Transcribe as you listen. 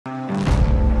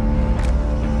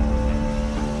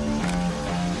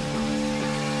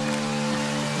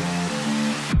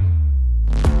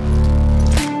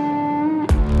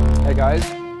guys,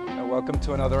 and welcome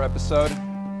to another episode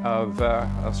of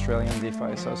Australian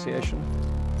DeFi Association.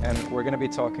 And we're going to be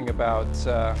talking about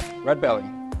Redbelly.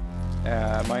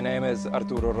 My name is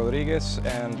Arturo Rodriguez,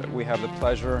 and we have the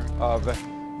pleasure of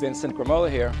Vincent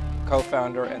Gramoli here,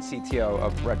 co-founder and CTO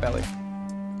of Redbelly.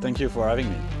 Thank you for having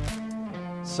me.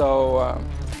 So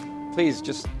please,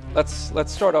 just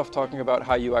let's start off talking about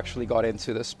how you actually got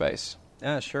into this space.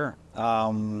 Yeah, sure.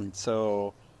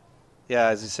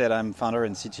 As you said, I'm founder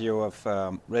and CTO of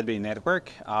Redbelly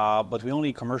Network, but we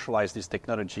only commercialized these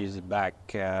technologies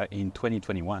back in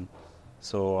 2021.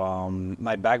 So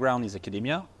my background is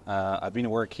academia. I've been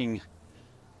working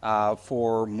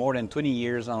for more than 20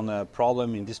 years on a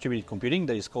problem in distributed computing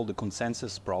that is called the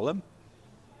consensus problem.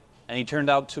 And it turned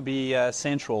out to be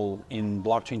central in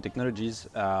blockchain technologies.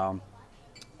 While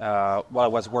I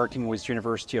was working with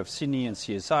University of Sydney and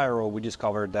CSIRO, we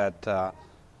discovered that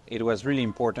it was really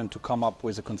important to come up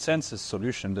with a consensus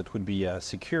solution that would be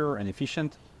secure and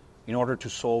efficient in order to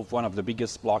solve one of the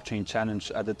biggest blockchain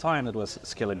challenges at the time, that was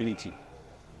scalability.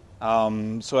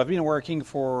 So I've been working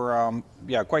for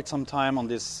quite some time on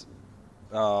this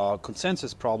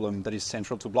consensus problem that is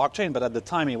central to blockchain, but at the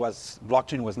time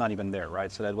blockchain was not even there,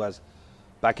 right? So that was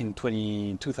back in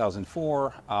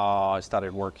 2004. I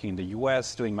started working in the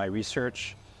US doing my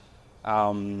research,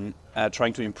 trying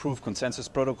to improve consensus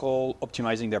protocol,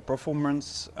 optimizing their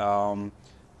performance,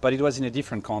 but it was in a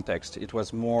different context. It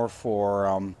was more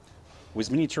for with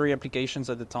military applications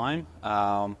at the time,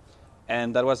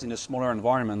 and that was in a smaller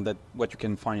environment than what you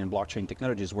can find in blockchain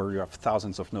technologies, where you have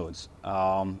thousands of nodes.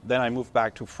 Then I moved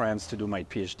back to France to do my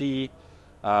PhD,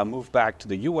 moved back to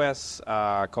the US,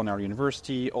 Cornell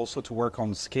University, also to work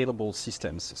on scalable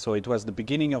systems. So it was the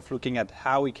beginning of looking at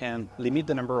how we can limit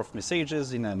the number of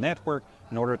messages in a network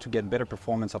in order to get better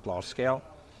performance at large scale.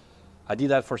 I did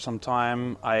that for some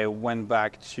time. I went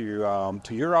back to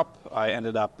Europe. I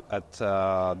ended up at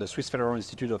the Swiss Federal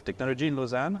Institute of Technology in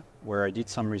Lausanne, where I did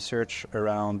some research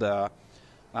around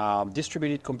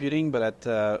distributed computing, but at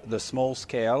the small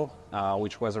scale,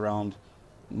 which was around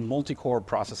multi-core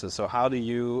processes. So how do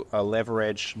you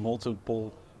leverage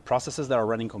multiple processes that are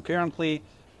running concurrently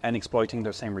and exploiting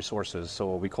the same resources?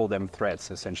 So we call them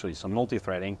threads, essentially, so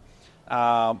multi-threading.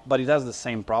 But it has the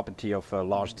same property of a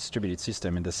large distributed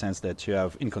system, in the sense that you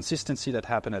have inconsistency that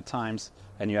happen at times,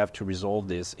 and you have to resolve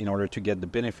this in order to get the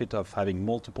benefit of having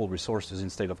multiple resources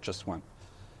instead of just one.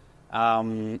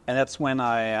 And that's when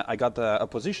I got a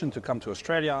position to come to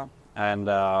Australia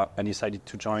and decided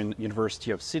to join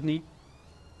University of Sydney.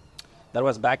 That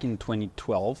was back in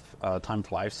 2012, time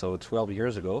flies, so 12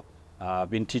 years ago. I've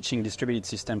been teaching distributed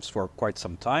systems for quite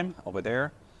some time over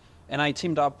there. And I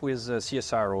teamed up with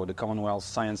CSIRO, the Commonwealth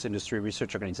Science Industry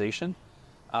Research Organization,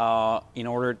 in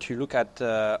order to look at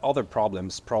other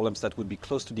problems that would be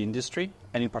close to the industry.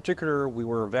 And in particular, we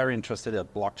were very interested in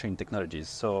blockchain technologies.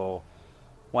 So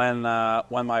when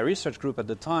my research group at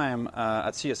the time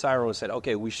at CSIRO said,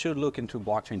 okay, we should look into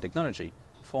blockchain technology,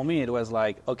 for me it was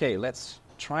like, okay, let's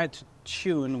try to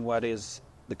tune what is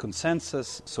the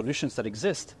consensus solutions that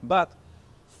exist, but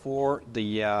for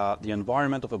the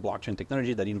environment of a blockchain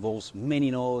technology that involves many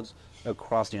nodes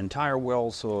across the entire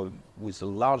world, so with a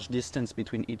large distance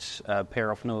between each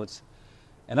pair of nodes.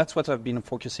 And that's what I've been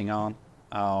focusing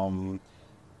on.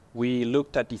 We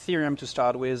looked at Ethereum to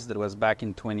start with. That was back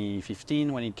in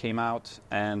 2015 when it came out,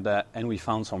 and we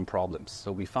found some problems.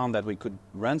 So we found that we could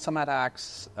run some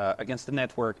attacks against the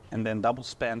network and then double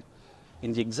spend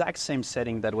in the exact same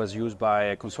setting that was used by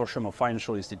a consortium of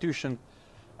financial institutions,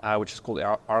 which is called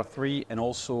R3, and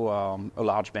also a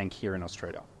large bank here in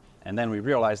Australia. And then we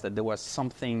realized that there was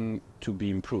something to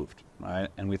be improved, right?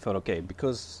 And we thought, okay,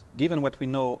 because given what we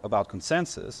know about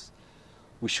consensus,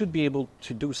 we should be able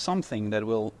to do something that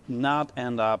will not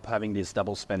end up having this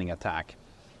double spending attack.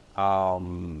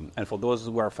 And for those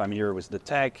who are familiar with the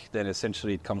tech, then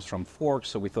essentially it comes from forks.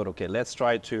 So we thought, okay, let's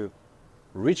try to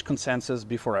reach consensus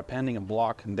before appending a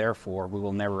block, and therefore we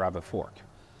will never have a fork.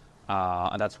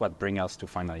 And that's what brings us to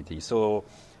finality. So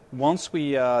once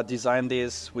we designed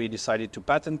this, we decided to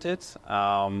patent it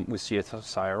with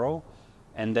CSIRO,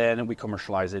 and then we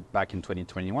commercialized it back in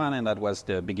 2021, and that was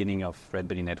the beginning of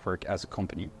Redbelly Network as a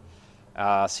company.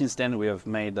 Since then, we have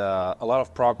made a lot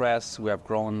of progress. We have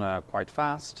grown quite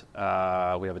fast.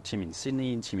 We have a team in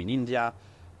Sydney, a team in India,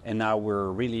 and now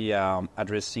we're really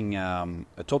addressing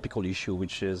a topical issue,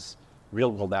 which is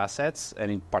real-world assets, and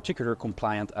in particular,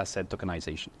 compliant asset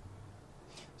tokenization.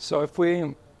 So if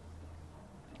we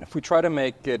try to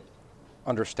make it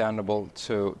understandable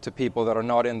to people that are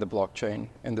not in the blockchain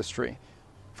industry,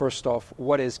 first off,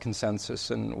 what is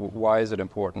consensus and why is it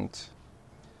important?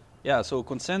 Yeah, so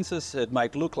consensus, it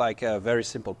might look like a very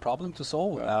simple problem to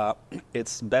solve.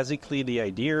 It's basically the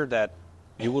idea that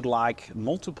you would like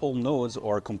multiple nodes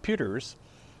or computers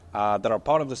that are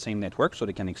part of the same network, so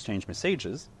they can exchange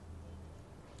messages,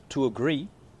 to agree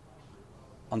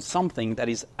on something that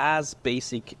is as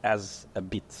basic as a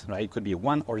bit, right? It could be a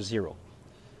 1 or 0.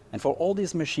 And for all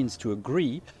these machines to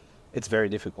agree, it's very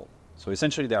difficult. So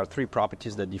essentially, there are three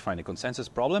properties that define a consensus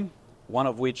problem, one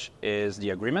of which is the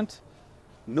agreement.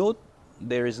 Note,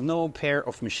 there is no pair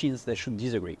of machines that should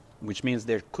disagree, which means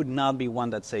there could not be one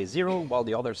that says 0 while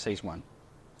the other says 1.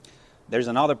 There's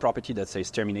another property that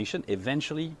says termination.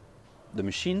 Eventually, the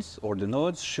machines or the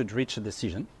nodes should reach a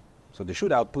decision. So they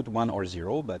should output 1 or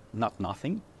 0, but not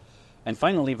nothing. And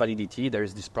finally, validity, there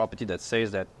is this property that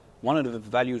says that one of the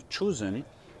values chosen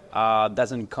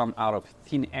doesn't come out of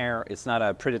thin air. It's not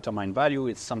a predetermined value.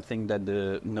 It's something that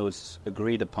the nodes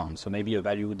agreed upon. So maybe a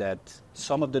value that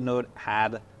some of the node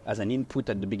had as an input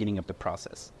at the beginning of the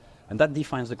process. And that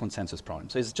defines the consensus problem.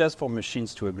 So it's just for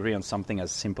machines to agree on something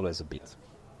as simple as a bit.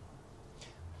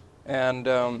 And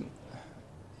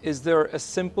is there a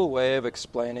simple way of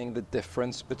explaining the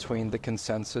difference between the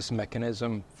consensus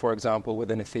mechanism, for example,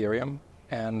 within Ethereum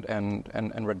and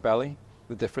Redbelly,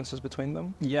 the differences between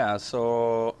them? Yeah,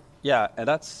 so, and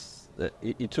that's,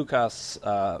 it took us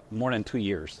more than 2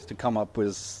 years to come up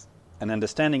with an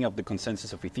understanding of the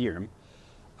consensus of Ethereum.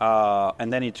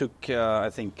 And then it took,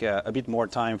 I think, a bit more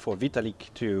time for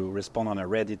Vitalik to respond on a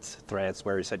Reddit threads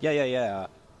where he said,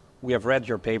 we have read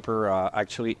your paper.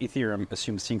 Actually, Ethereum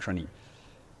assumes synchrony.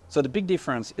 So the big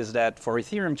difference is that for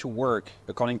Ethereum to work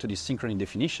according to this synchrony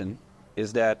definition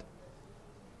is that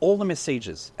all the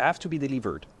messages have to be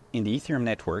delivered in the Ethereum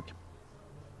network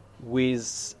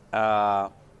with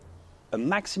a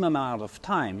maximum amount of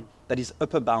time that is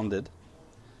upper bounded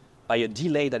by a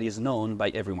delay that is known by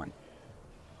everyone.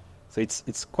 So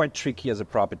it's quite tricky as a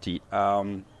property.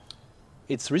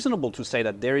 It's reasonable to say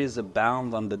that there is a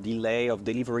bound on the delay of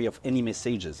delivery of any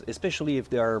messages, especially if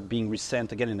they are being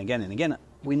resent again and again and again.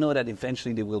 We know that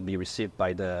eventually they will be received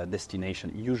by the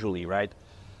destination, usually, right?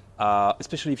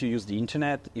 Especially if you use the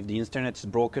internet. If the internet is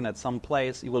broken at some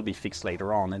place, it will be fixed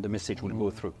later on and the message will go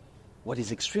through. What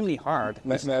is extremely hard...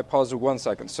 May I pause for 1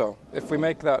 second? So if we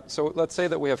make that... So let's say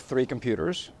that we have 3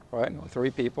 computers, right?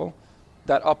 3 people.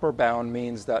 That upper bound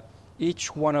means that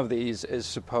each one of these is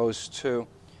supposed to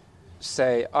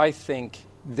say, I think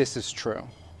this is true.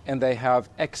 And they have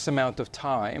X amount of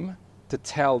time to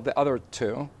tell the other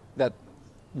 2 that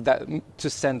to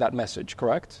send that message,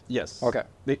 correct? Yes. Okay.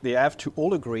 They have to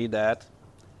all agree that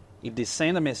if they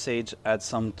send a message at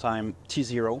some time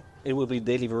t0, it will be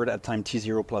delivered at time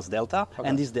t0 plus delta,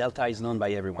 and this delta is known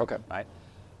by everyone. Okay. Right?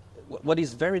 What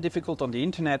is very difficult on the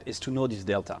internet is to know this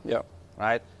delta. Yeah.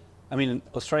 Right? I mean,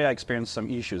 Australia experienced some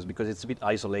issues because it's a bit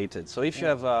isolated. So if you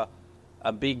have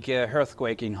a big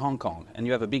earthquake in Hong Kong and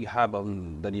you have a big hub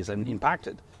that is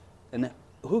impacted, and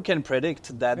who can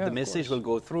predict that the message will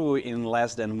go through in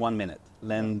less than 1 minute,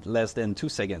 less than 2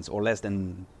 seconds, or less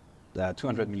than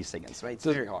 200 milliseconds, right? It's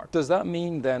very hard. Does that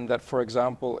mean then that, for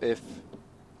example, if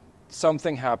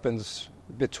something happens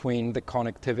between the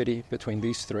connectivity between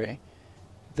these 3,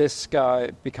 this guy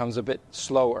becomes a bit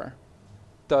slower,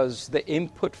 does the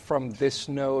input from this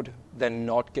node then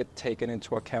not get taken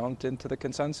into account into the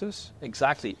consensus?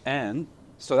 Exactly, and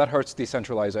so that hurts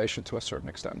decentralization to a certain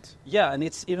extent. Yeah, and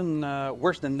it's even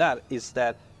worse than that, is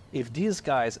that if these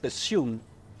guys assume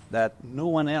that no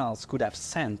one else could have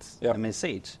sent a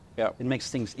message, it makes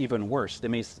things even worse. They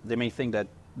may think that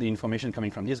the information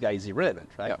coming from this guy is irrelevant,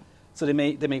 right? Yeah. So they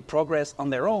may progress on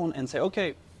their own and say,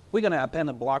 okay, we're going to append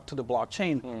a block to the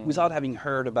blockchain without having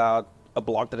heard about a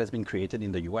block that has been created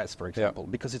in the US, for example,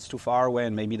 because it's too far away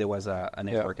and maybe there was a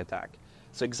network attack.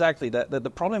 So exactly,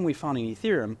 the problem we found in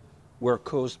Ethereum were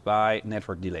caused by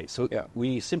network delay. So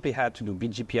we simply had to do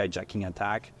BGP hijacking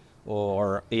attack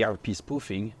or ARP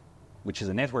spoofing, which is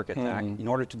a network attack, in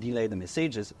order to delay the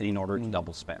messages and in order to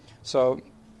double spend. So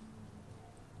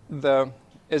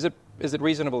is it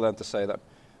reasonable then to say that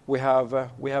we have a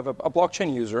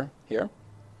blockchain user here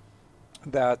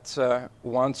that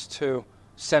wants to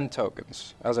send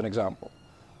tokens, as an example.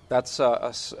 That's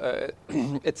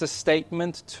it's a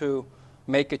statement to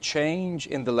make a change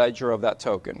in the ledger of that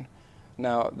token.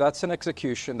 Now, that's an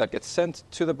execution that gets sent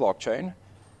to the blockchain,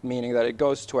 meaning that it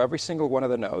goes to every single one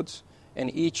of the nodes,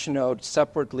 and each node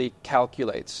separately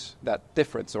calculates that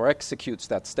difference or executes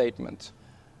that statement.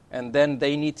 And then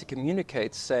they need to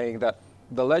communicate saying that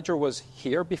the ledger was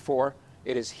here before,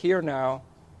 it is here now,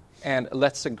 and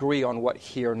let's agree on what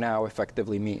here now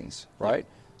effectively means, right?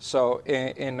 So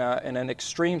in an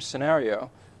extreme scenario,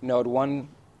 node 1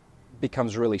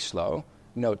 becomes really slow,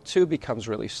 node 2 becomes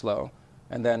really slow.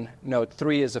 And then node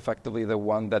 3 is effectively the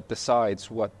one that decides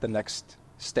what the next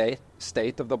state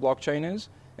of the blockchain is.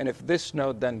 And if this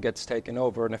node then gets taken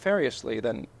over nefariously,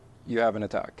 then you have an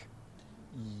attack.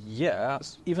 Yeah,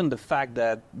 even the fact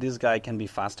that this guy can be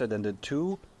faster than the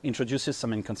 2 introduces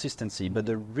some inconsistency. But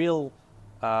the real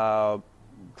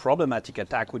problematic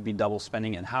attack would be double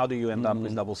spending. And how do you end up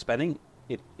with double spending?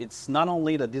 It's not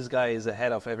only that this guy is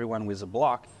ahead of everyone with a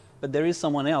block, but there is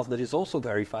someone else that is also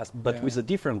very fast, but with a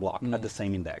different block at the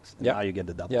same index. And now you get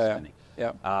the double spending.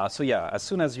 So as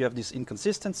soon as you have this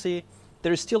inconsistency,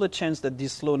 there is still a chance that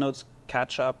these slow nodes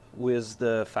catch up with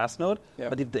the fast node.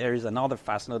 But if there is another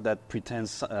fast node that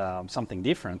pretends something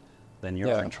different, then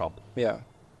you're in trouble. Yeah,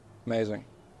 amazing.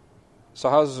 So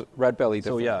how's Redbelly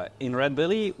different? So in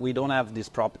Redbelly, we don't have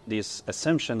this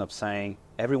assumption of saying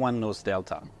everyone knows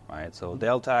delta, right? So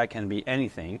delta can be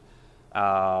anything.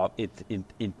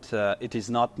 It is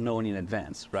not known in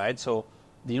advance, right? So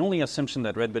the only assumption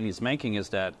that Redbelly is making is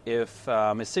that if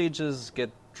messages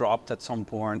get dropped at some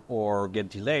point or get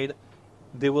delayed,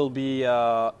 they will be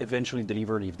eventually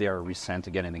delivered if they are resent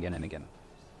again and again and again.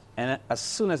 And as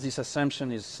soon as this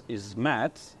assumption is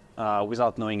met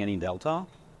without knowing any delta,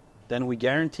 then we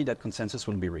guarantee that consensus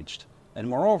will be reached. And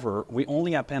moreover, we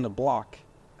only append a block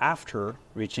after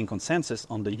reaching consensus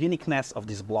on the uniqueness of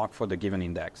this block for the given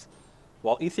index.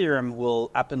 While Ethereum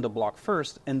will append the block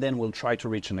first and then will try to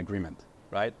reach an agreement,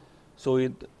 right? So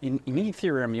in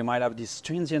Ethereum, you might have this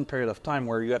transient period of time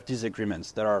where you have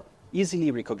disagreements that are easily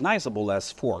recognizable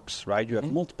as forks, right? You have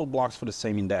multiple blocks for the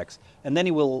same index. And then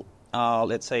it will,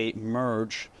 let's say,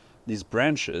 merge these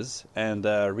branches and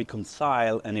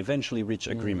reconcile and eventually reach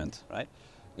agreement, right?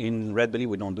 In Redbelly,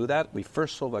 we don't do that. We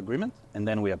first solve agreement, and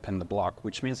then we append the block,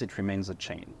 which means it remains a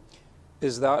chain.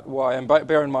 Is that why, and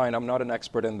bear in mind, I'm not an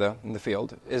expert in the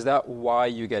field, is that why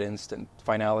you get instant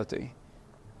finality?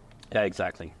 Yeah,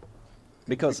 exactly.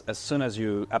 Because as soon as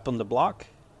you append the block,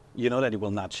 you know that it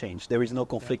will not change. There is no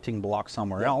conflicting block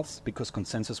somewhere else because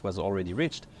consensus was already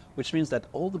reached, which means that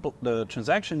all the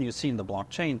transactions you see in the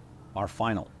blockchain are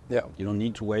final. Yeah. You don't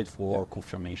need to wait for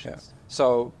confirmations. Yeah.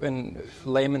 So in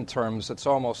layman terms, it's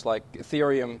almost like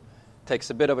Ethereum takes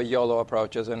a bit of a YOLO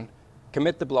approach, as in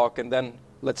commit the block and then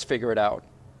let's figure it out,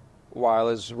 while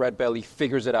as Redbelly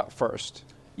figures it out first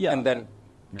and then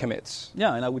commits.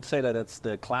 Yeah, and I would say that that's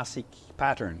the classic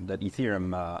pattern that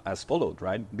Ethereum has followed,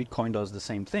 right? Bitcoin does the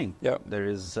same thing. Yeah. There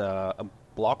is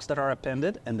blocks that are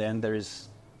appended, and then there is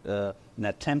an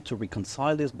attempt to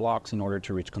reconcile these blocks in order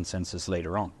to reach consensus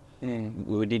later on.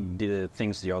 We did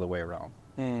things the other way around.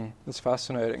 That's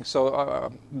fascinating.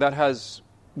 So that has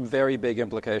very big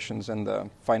implications in the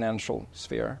financial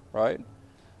sphere, right?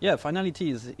 Yeah,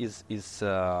 finality is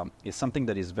something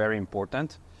that is very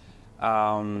important.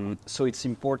 So it's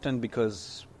important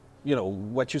because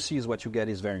what you see is what you get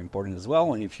is very important as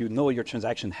well. And if you know your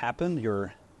transaction happened,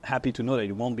 you're happy to know that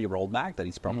it won't be rolled back, that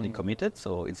it's properly committed.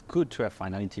 So it's good to have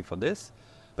finality for this.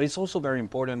 But it's also very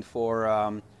important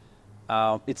for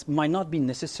it might not be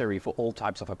necessary for all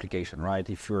types of application, right?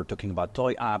 If you're talking about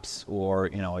toy apps, or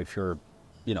if you're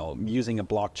using a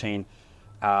blockchain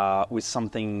with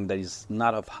something that is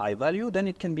not of high value, then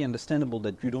it can be understandable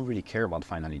that you don't really care about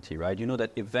finality, right? You know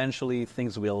that eventually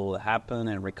things will happen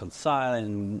and reconcile,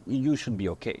 and you should be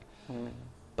okay.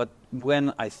 But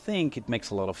when I think it makes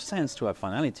a lot of sense to have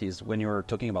finality is when you're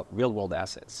talking about real-world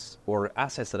assets or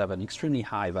assets that have an extremely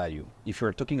high value. If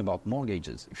you're talking about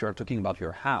mortgages, if you're talking about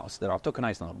your house that are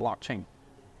tokenized on a blockchain,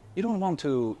 you don't want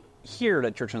to hear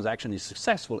that your transaction is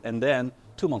successful and then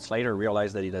 2 months later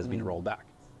realize that it has been rolled back.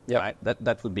 Yeah. Right?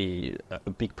 That would be a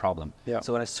big problem. Yeah.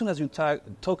 So as soon as you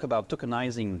talk about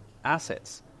tokenizing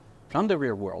assets from the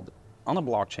real world on a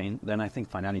blockchain, then I think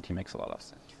finality makes a lot of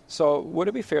sense. So would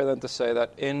it be fair then to say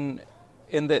that in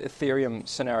the Ethereum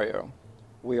scenario,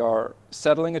 we are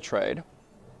settling a trade,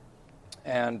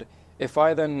 and if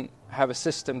I then have a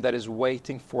system that is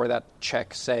waiting for that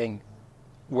check saying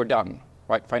we're done,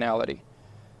 right, finality,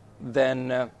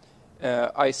 then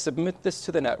I submit this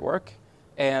to the network,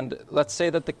 and let's say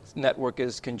that the network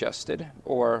is congested,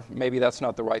 or maybe that's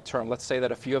not the right term. Let's say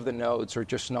that a few of the nodes are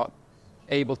just not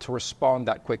able to respond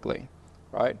that quickly,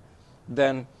 right?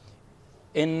 Then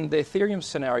in the Ethereum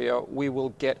scenario, we will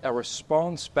get a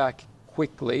response back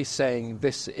quickly saying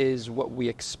this is what we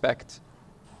expect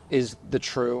is the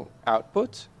true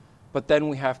output, but then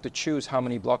we have to choose how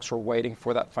many blocks we're waiting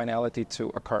for that finality to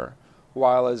occur.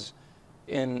 While as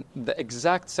in the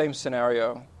exact same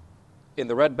scenario in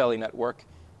the Redbelly network,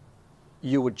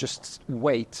 you would just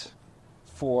wait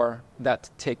for that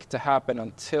tick to happen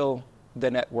until the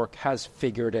network has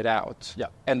figured it out. Yeah.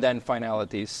 And then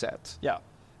finality is set. Yeah.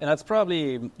 And that's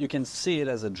probably, you can see it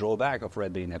as a drawback of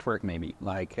Redbelly Network maybe.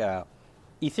 Like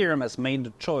Ethereum has made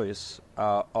the choice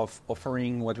of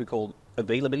offering what we call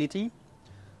availability.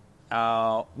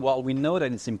 While we know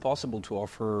that it's impossible to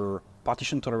offer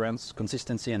partition tolerance,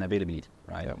 consistency, and availability,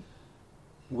 right? Yeah.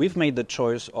 We've made the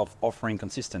choice of offering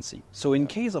consistency. So in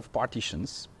case of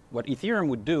partitions, what Ethereum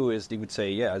would do is they would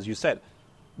say, yeah, as you said,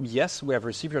 yes, we have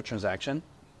received your transaction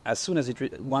as soon as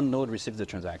one node receives the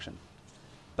transaction.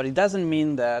 But it doesn't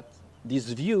mean that this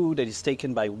view that is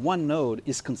taken by one node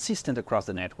is consistent across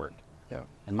the network. Yeah.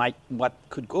 And what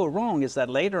could go wrong is that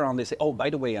later on they say, oh, by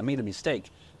the way, I made a mistake.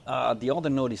 The other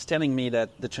node is telling me that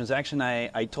the transaction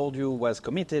I told you was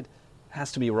committed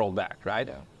has to be rolled back, right?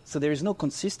 Yeah. So there is no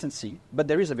consistency, but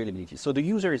there is availability. So the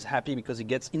user is happy because he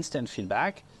gets instant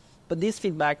feedback, but this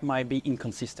feedback might be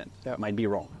inconsistent, might be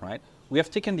wrong, right? We have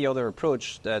taken the other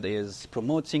approach that is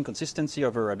promoting consistency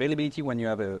over availability when you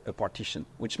have a partition,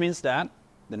 which means that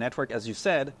the network, as you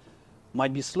said,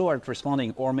 might be slow at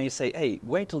responding or may say, hey,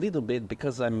 wait a little bit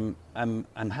because I'm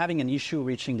having an issue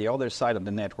reaching the other side of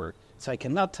the network. So I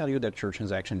cannot tell you that your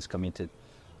transaction is committed.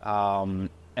 And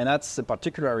that's the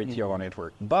particularity of our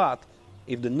network. But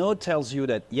if the node tells you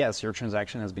that, yes, your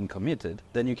transaction has been committed,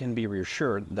 then you can be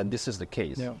reassured that this is the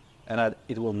case. Yeah. And that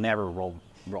it will never roll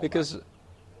because back.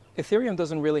 Ethereum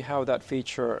doesn't really have that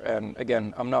feature, and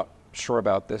again, I'm not sure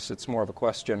about this, it's more of a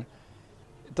question.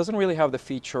 It doesn't really have the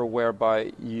feature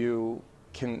whereby you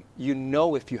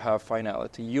know if you have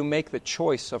finality. You make the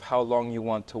choice of how long you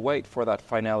want to wait for that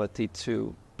finality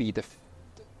to be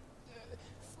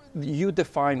you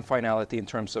define finality in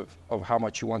terms of how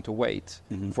much you want to wait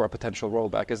for a potential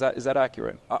rollback. Is that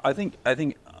accurate? I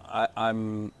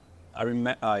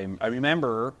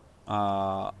remember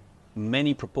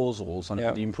many proposals on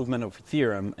the improvement of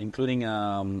Ethereum, including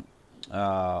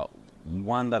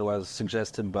one that was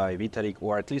suggested by Vitalik,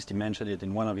 or at least he mentioned it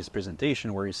in one of his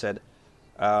presentations, where he said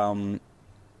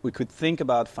we could think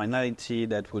about finality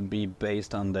that would be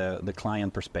based on the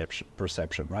client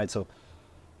perception, right? So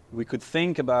we could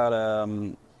think about,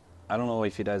 I don't know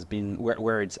if it has been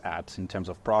where it's at in terms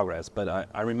of progress, but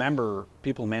I remember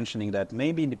people mentioning that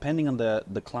maybe depending on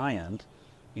the client,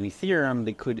 in Ethereum,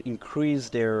 they could increase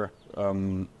their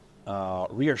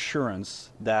reassurance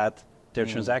that their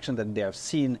transaction that they have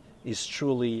seen is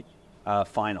truly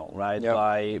final, right?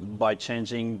 Yep. By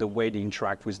changing the way they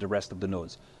interact with the rest of the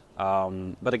nodes.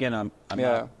 But again, I'm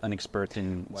not an expert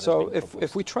in what So has been proposed.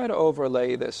 if we try to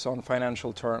overlay this on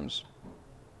financial terms,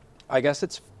 I guess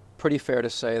it's pretty fair to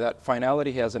say that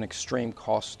finality has an extreme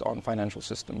cost on financial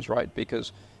systems, right?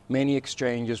 Because many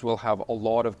exchanges will have a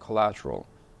lot of collateral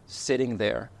sitting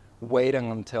there,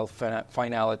 waiting until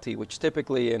finality, which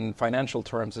typically in financial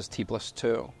terms is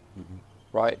T+2,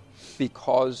 right?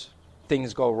 Because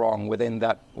things go wrong within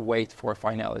that wait for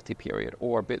finality period,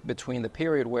 or between the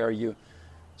period where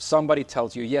somebody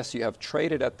tells you, yes, you have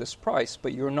traded at this price,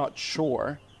 but you're not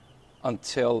sure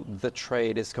until the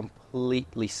trade is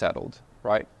completely settled,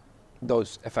 right?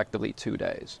 Those effectively 2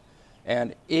 days.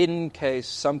 And in case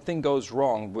something goes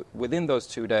wrong within those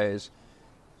 2 days,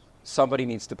 somebody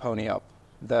needs to pony up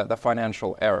the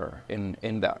financial error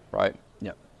in that, right?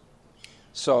 Yeah.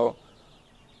 So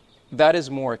that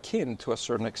is more akin to a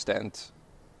certain extent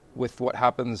with what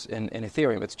happens in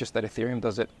Ethereum. It's just that Ethereum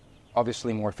does it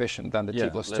obviously more efficient than the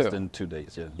T+2. Less than 2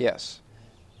 days, Yes.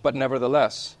 But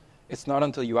nevertheless, it's not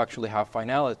until you actually have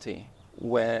finality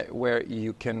where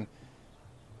you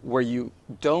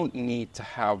don't need to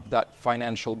have that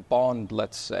financial bond,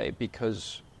 let's say,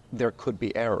 because there could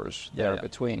be errors there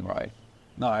between, right?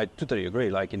 No, I totally agree.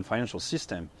 Like in financial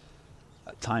system,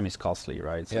 time is costly,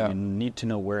 right? So you need to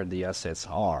know where the assets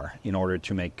are in order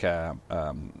to make,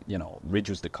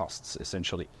 reduce the costs,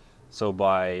 essentially. So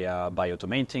by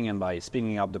automating and by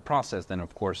speeding up the process, then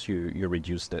of course you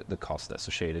reduce the cost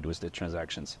associated with the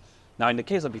transactions. Now, in the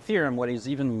case of Ethereum, what is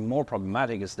even more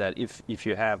problematic is that if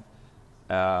you have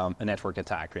a network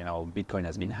attack, Bitcoin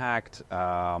has been hacked.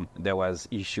 There was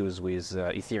issues with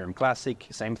Ethereum Classic,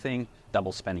 same thing.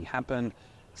 Double spending happened.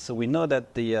 So we know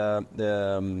that the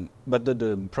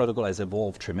protocol has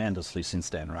evolved tremendously since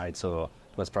then, right? So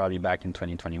it was probably back in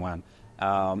 2021.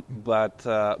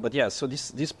 But yeah, so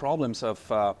these problems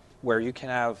of where you can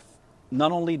have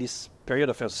not only this period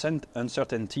of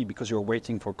uncertainty because you're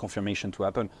waiting for confirmation to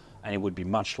happen, and it would be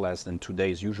much less than 2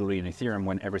 days usually in Ethereum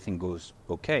when everything goes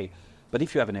okay. But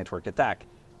if you have a network attack,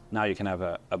 now you can have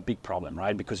a big problem,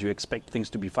 right? Because you expect things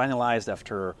to be finalized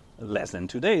after less than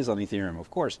 2 days on Ethereum,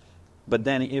 of course. But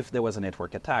then if there was a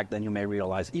network attack, then you may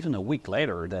realize even a week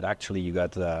later that actually you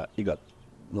got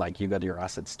your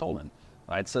assets stolen,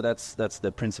 right? So that's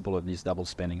the principle of this double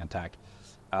spending attack.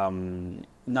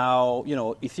 Now,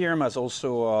 Ethereum has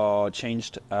also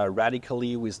changed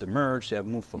radically with the merge. They have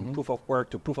moved from proof of work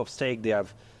to proof of stake. They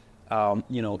have,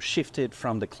 shifted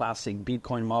from the classic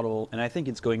Bitcoin model, and I think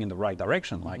it's going in the right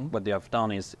direction. Like what they have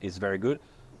done is very good.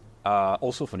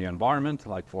 Also for the environment,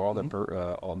 like for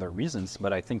other reasons.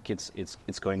 But I think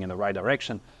it's going in the right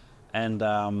direction. And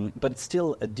but it's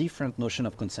still a different notion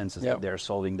of consensus that they're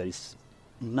solving. That is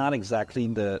not exactly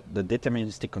the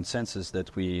deterministic consensus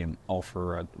that we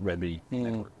offer at Redbelly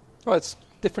Network. Well, it's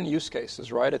different use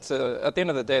cases, right? It's at the end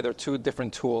of the day, they're two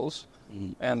different tools,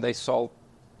 and they solve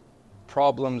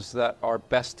problems that are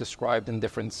best described in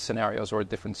different scenarios or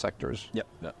different sectors. Yeah.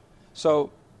 So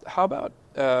how about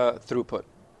throughput?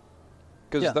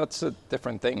 Because that's a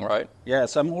different thing, right?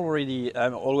 Yes, I'm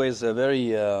always a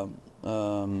very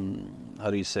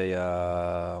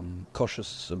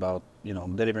cautious about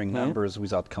delivering numbers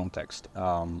without context.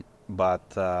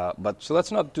 But so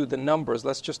let's not do the numbers.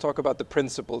 Let's just talk about the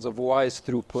principles of why is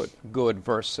throughput good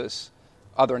versus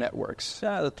other networks.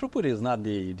 Yeah, the throughput is not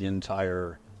the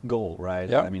entire goal, right?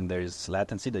 Yeah. I mean, there is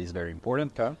latency that is very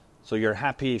important. Okay. So you're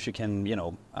happy if you can,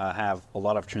 have a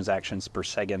lot of transactions per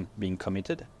second being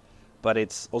committed. But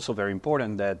it's also very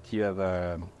important that you have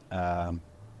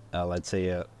let's say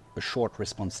a short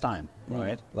response time,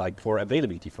 right? Like for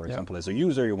availability, for example. As a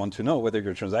user, you want to know whether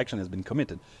your transaction has been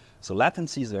committed. So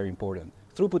latency is very important.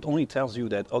 Throughput only tells you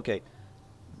that, okay,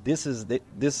 there is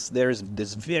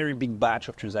this very big batch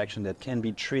of transactions that can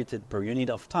be treated per unit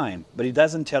of time, but it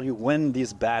doesn't tell you when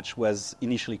this batch was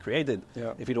initially created.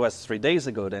 Yeah. If it was 3 days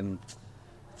ago, then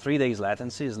 3 days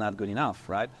latency is not good enough,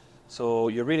 right? So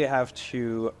you really have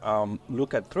to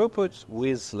look at throughput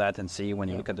with latency when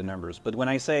you look at the numbers. But when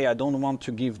I say I don't want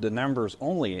to give the numbers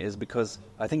only, is because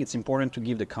I think it's important to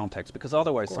give the context. Because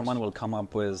otherwise someone will come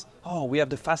up with, we have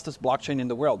the fastest blockchain in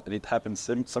the world. And it happens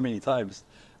so many times.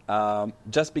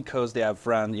 Just because they have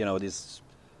run, this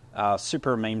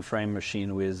super mainframe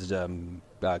machine with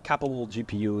capable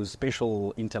GPUs,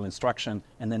 spatial Intel instruction,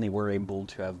 and then they were able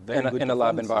to have very good in a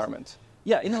lab environment.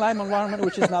 Yeah, in a lab environment,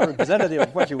 which is not representative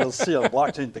of what you will see on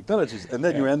blockchain technologies. And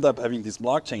then you end up having this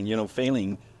blockchain,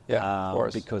 failing of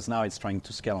course. Because now it's trying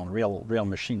to scale on real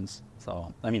machines.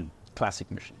 So,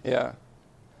 classic machines. Yeah.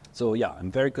 So,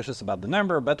 I'm very cautious about the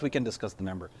number, but we can discuss the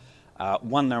number.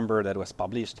 One number that was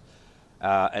published,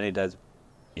 and it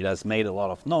has made a lot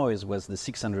of noise, was the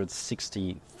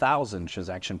 660,000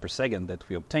 transactions per second that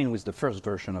we obtained with the first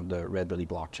version of the Redbelly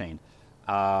blockchain.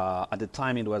 At the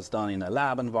time, it was done in a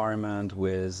lab environment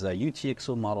with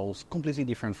UTXO models, completely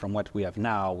different from what we have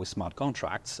now with smart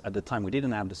contracts. At the time, we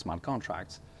didn't have the smart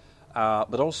contracts.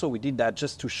 But also, we did that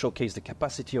just to showcase the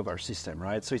capacity of our system,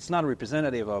 right? So it's not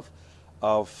representative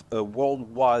of a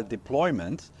worldwide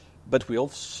deployment, but we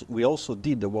also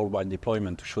did the worldwide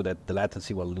deployment to show that the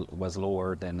latency was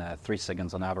lower than 3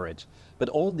 seconds on average. But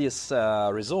all these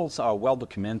results are well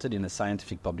documented in a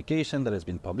scientific publication that has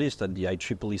been published at the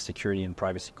IEEE Security and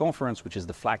Privacy Conference, which is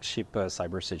the flagship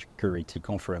cybersecurity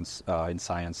conference in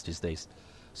science these days.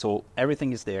 So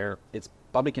everything is there. It's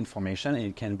public information, and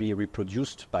it can be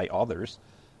reproduced by others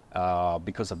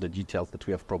because of the details that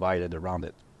we have provided around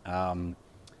it.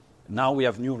 Now we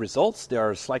have new results. They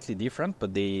are slightly different,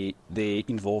 but they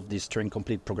involve this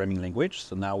Turing-complete programming language.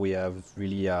 So now we have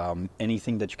really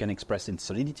anything that you can express in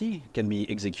Solidity can be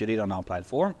executed on our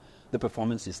platform. The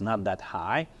performance is not that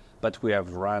high, but we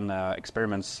have run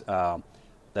experiments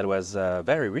that was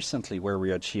very recently where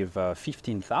we achieved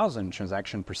 15,000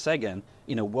 transactions per second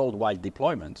in a worldwide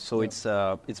deployment. So it's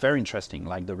very interesting.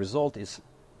 Like the result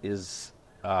is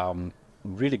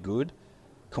really good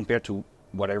compared to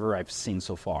whatever I've seen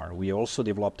so far. We also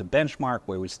developed a benchmark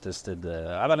where we tested the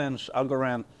Avalanche,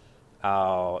 Algorand,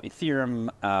 Ethereum,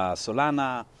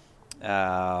 Solana,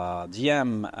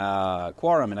 DM,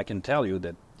 Quorum, and I can tell you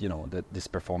that that this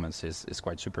performance is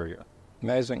quite superior.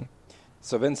 Amazing.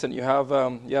 So Vincent, you have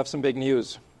some big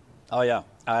news. Oh yeah,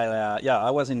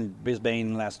 I was in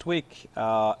Brisbane last week,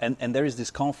 and there is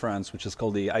this conference which is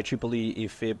called the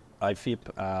IEEE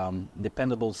IFIP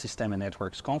Dependable System and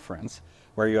Networks Conference,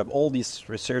 where you have all these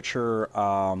researchers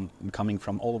coming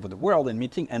from all over the world and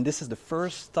meeting, and this is the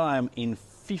first time in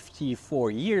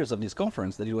 54 years of this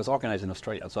conference that it was organized in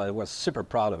Australia. So I was super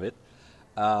proud of it,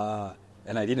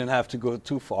 and I didn't have to go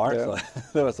too far. Yeah. So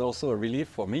that was also a relief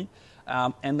for me.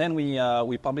 And then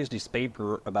we published this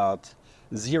paper about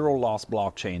zero loss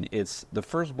blockchain. It's the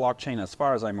first blockchain, as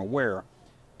far as I'm aware,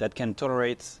 that can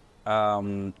tolerate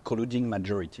colluding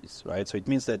majorities, right? So it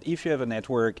means that if you have a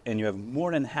network and you have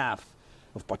more than half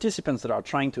of participants that are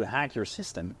trying to hack your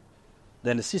system,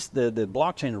 then the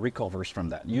blockchain recovers from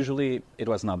that. Usually, it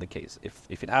was not the case.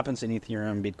 If it happens in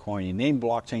Ethereum, Bitcoin, in any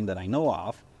blockchain that I know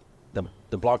of,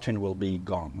 the blockchain will be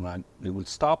gone. Right? It will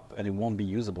stop, and it won't be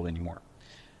usable anymore.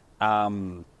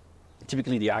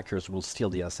 Typically, the hackers will steal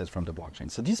the assets from the blockchain.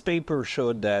 So this paper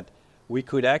showed that we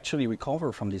could actually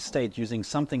recover from this state using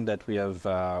something that we have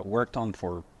worked on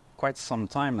for quite some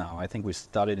time now. I think we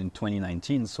started in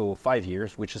 2019, so 5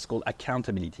 years, which is called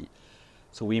accountability.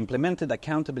 So we implemented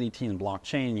accountability in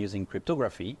blockchain using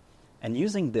cryptography, and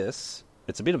using this,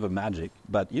 it's a bit of a magic,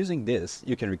 but using this,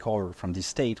 you can recover from this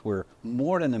state where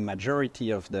more than a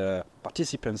majority of the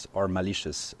participants are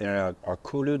malicious, are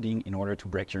colluding in order to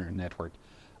break your network.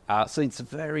 So it's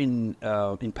very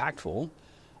impactful,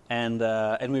 and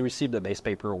we received the base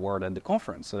paper award at the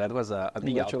conference. So that was a big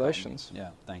Congratulations. outcome.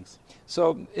 Yeah, thanks.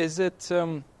 So is there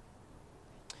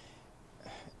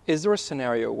a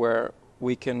scenario where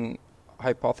we can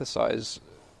hypothesize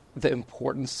the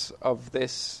importance of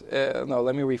this? No,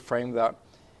 let me reframe that.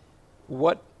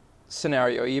 What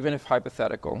scenario, even if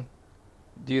hypothetical,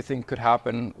 do you think could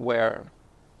happen where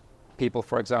people,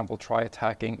 for example, try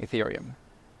attacking Ethereum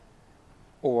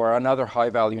or another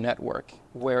high-value network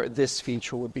where this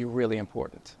feature would be really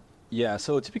important? Yeah,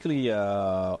 so typically,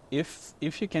 if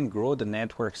you can grow the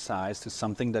network size to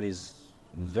something that is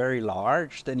very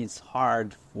large, then it's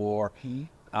hard for,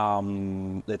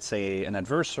 let's say, an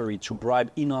adversary to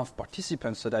bribe enough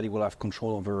participants so that it will have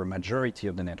control over a majority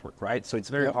of the network, right? So it's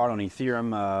very hard on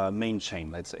Ethereum main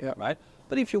chain, let's say, right?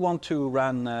 But if you want to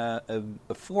run a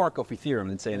fork of Ethereum,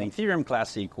 let's say an Ethereum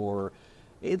Classic, or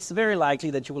it's very likely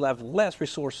that you will have less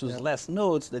resources, less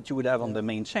nodes that you would have on the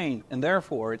main chain, and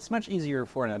therefore it's much easier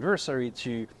for an adversary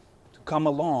to come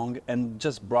along and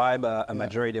just bribe a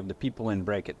majority of the people and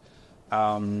break it.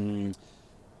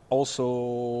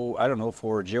 Also, I don't know,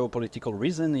 for geopolitical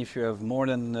reason, if you have more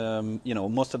than,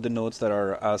 most of the nodes that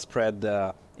are spread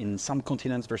in some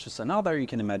continents versus another, you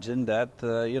can imagine that,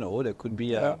 there could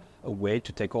be a way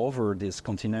to take over this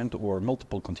continent or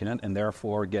multiple continents and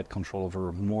therefore get control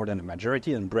over more than a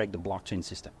majority and break the blockchain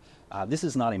system. This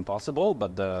is not impossible,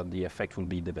 but the effect will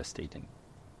be devastating.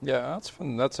 Yeah, that's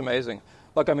fun. That's amazing.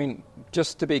 Look, I mean,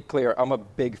 just to be clear, I'm a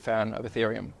big fan of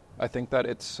Ethereum. I think that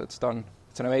it's an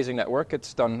amazing network.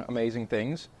 It's done amazing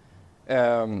things.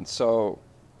 So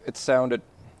it sounded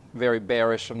very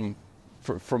bearish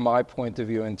from my point of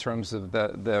view in terms of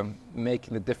the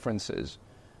making the differences.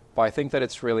 But I think that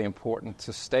it's really important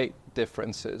to state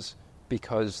differences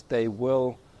because they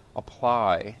will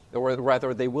apply, or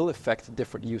rather they will affect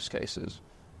different use cases.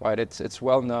 Right? It's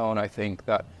well known, I think,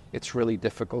 that it's really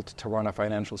difficult to run a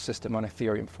financial system on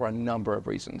Ethereum for a number of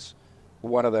reasons.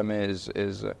 One of them is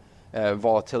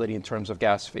volatility in terms of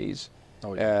gas fees.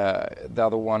 The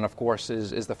other one, of course,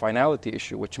 is the finality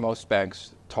issue, which most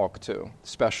banks talk to,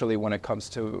 especially when it comes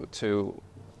to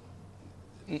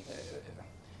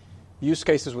use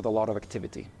cases with a lot of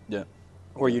activity. Yeah.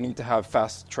 Where you need to have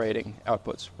fast trading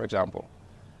outputs, for example.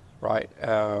 Right?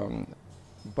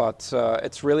 But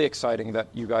it's really exciting that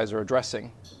you guys are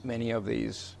addressing many of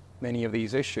these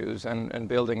issues and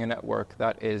building a network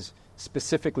that is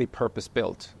specifically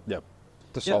purpose-built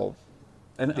to solve.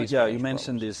 And you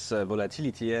mentioned this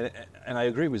volatility, and I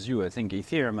agree with you. I think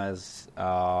Ethereum has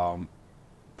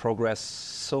progressed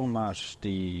so much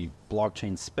the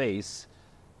blockchain space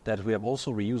that we have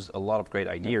also reused a lot of great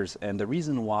ideas. And the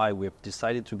reason why we've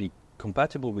decided to be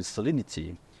compatible with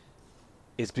Solidity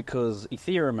is because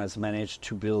Ethereum has managed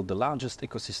to build the largest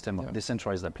ecosystem of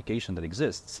decentralized application that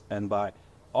exists. And by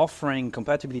offering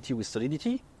compatibility with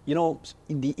Solidity,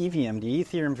 in the EVM, the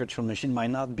Ethereum virtual machine might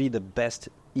not be the best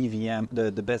EVM,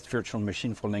 the best virtual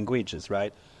machine for languages,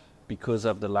 right? Because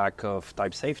of the lack of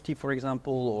type safety, for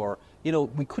example, or,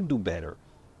 we could do better.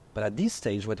 But at this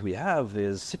stage, what we have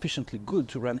is sufficiently good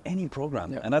to run any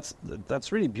program. And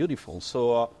that's really beautiful.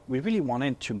 So we really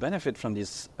wanted to benefit from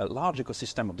this large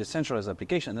ecosystem of decentralized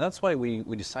application. And that's why we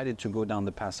decided to go down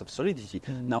the path of Solidity.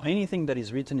 Now, anything that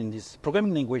is written in this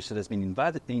programming language that has been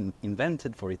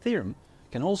invented for Ethereum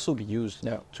can also be used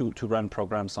to run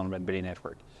programs on Redbelly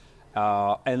Network.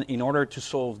 And in order to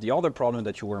solve the other problem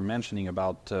that you were mentioning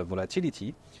about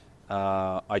volatility,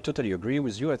 I totally agree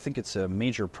with you. I think it's a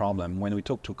major problem when we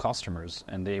talk to customers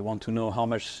and they want to know how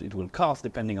much it will cost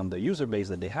depending on the user base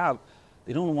that they have.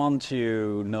 They don't want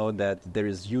to know that there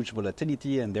is huge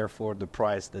volatility and therefore the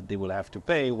price that they will have to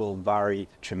pay will vary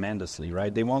tremendously,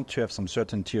 right? They want to have some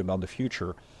certainty about the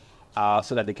future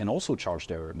so that they can also charge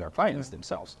their clients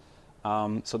themselves.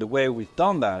 So the way we've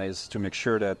done that is to make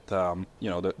sure that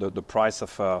the price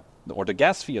of or the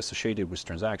gas fee associated with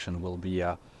transaction will be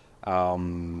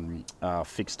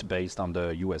fixed based on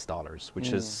the US dollars,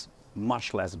 which is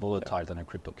much less volatile than a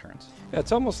cryptocurrency. Yeah,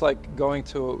 it's almost like going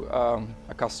to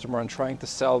a customer and trying to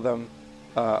sell them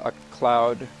a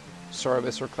cloud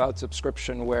service or cloud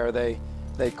subscription where they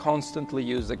constantly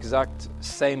use the exact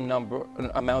same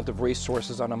amount of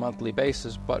resources on a monthly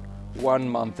basis, but 1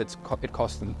 month it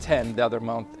costs them 10, the other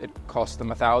month it costs them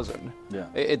 1,000. Yeah.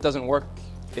 It doesn't work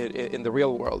in the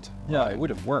real world. Yeah, right? it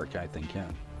wouldn't work, I think,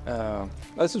 yeah.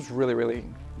 This is really, really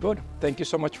good. Thank you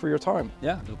so much for your time.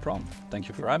 Yeah, no problem. Thank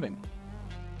you for having me.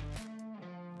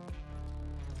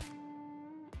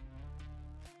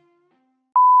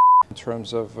 In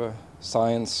terms of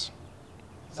science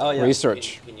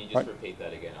research. Can you just right? repeat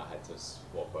that again? I had to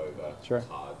swap over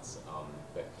cards,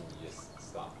 but can you just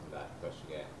start from that question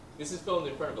again? This is filmed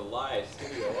in front of a live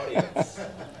studio audience.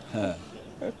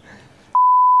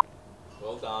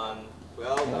 Well done.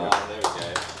 Well done. There we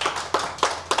go.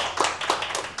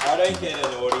 I don't get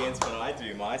an audience when I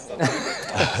do my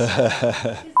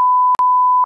stuff.